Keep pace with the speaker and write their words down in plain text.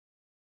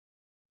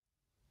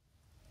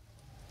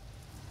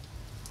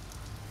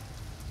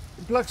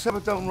Black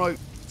Sabbath don't write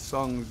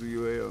songs that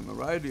you hear on the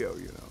radio,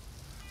 you know.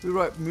 We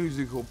write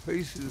musical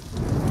pieces.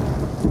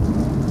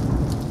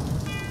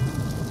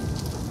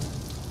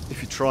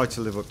 If you try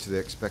to live up to the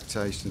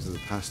expectations of the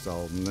past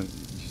album, then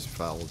you just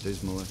fail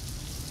dismally.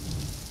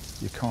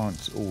 You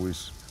can't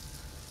always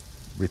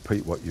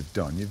repeat what you've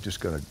done, you've just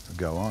got to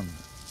go on.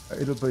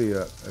 It'll be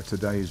a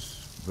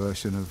today's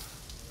version of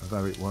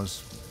how it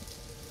was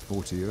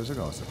 40 years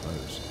ago, I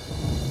suppose.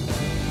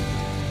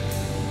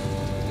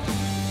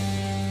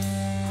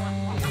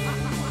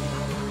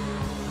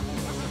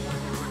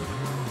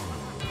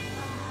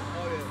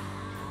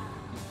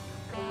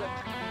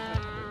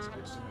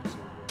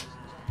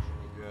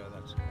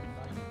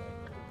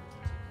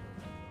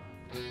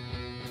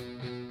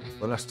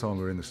 The last time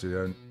we were in the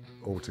studio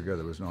all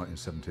together was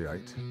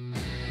 1978.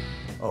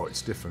 Oh,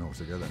 it's different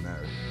altogether now.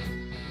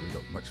 We've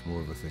got much more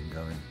of a thing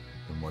going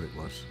than what it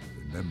was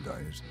in them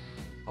days.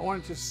 I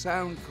want it to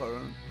sound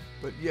current,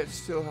 but yet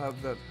still have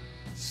that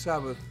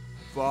Sabbath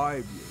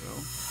vibe, you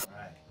know.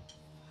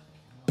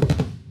 Right.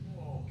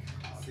 Whoa.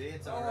 See,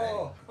 it's already.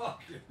 Oh,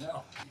 fucking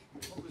hell.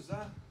 What was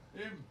that?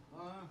 Him?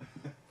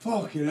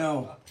 Fucking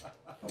hell.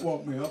 That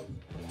woke me up.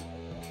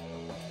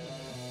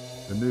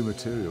 The new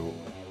material,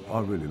 I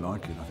really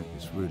like it. I think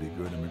it's really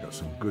good and we've got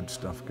some good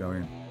stuff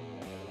going.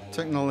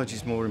 Technology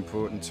is more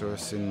important to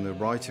us in the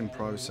writing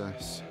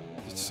process.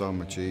 It's so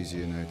much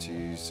easier now to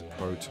use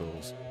Pro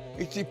Tools.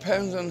 It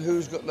depends on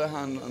who's got their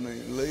hand on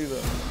the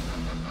lever.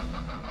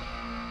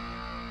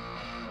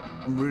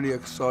 I'm really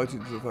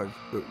excited for the fact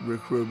that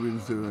Rick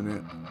Rubin's doing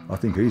it. I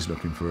think he's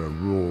looking for a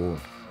raw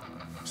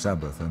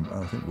Sabbath and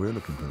I think we're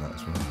looking for that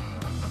as well.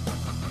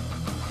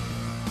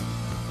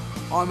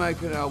 I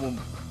make an album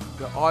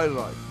that I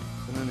like,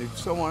 and then if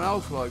someone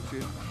else likes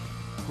it,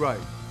 great.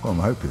 Well, I'm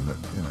hoping that,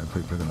 you know,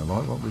 people are going to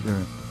like what we're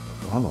doing.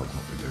 I like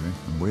what we're doing,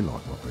 and we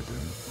like what we're doing.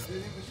 Do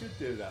you think we should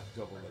do that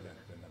double the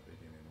length in the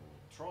beginning? Or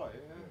Try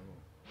it, yeah.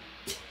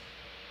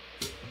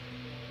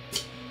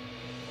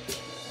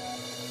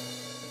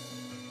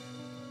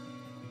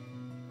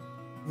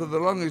 For the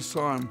longest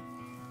time,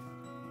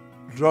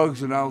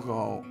 drugs and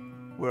alcohol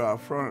were our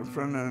friend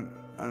and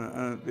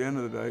at the end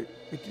of the day,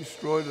 it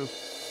destroyed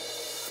us.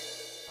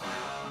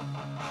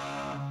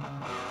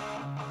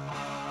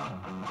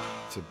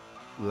 It's a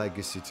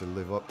legacy to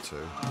live up to.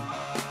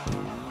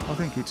 I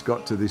think it's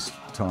got to this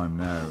time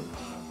now,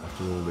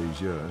 after all these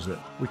years, that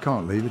we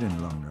can't leave it any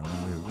longer.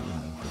 I mean,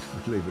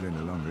 if we leave it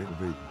any longer, it'll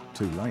be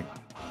too late.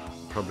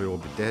 Probably all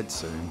be dead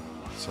soon.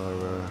 So,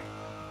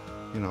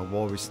 you know,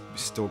 while we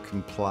still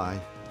can play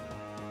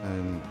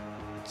and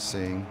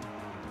sing,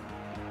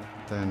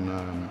 then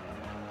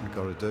we've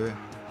got to do it.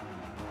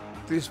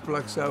 This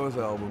Black Sabbath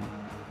album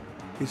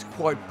is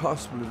quite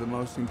possibly the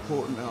most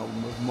important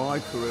album of my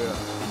career.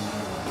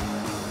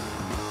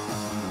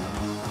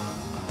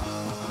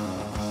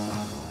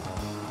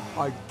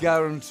 I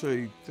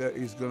guarantee there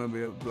is going to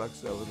be a Black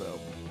Sabbath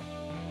album.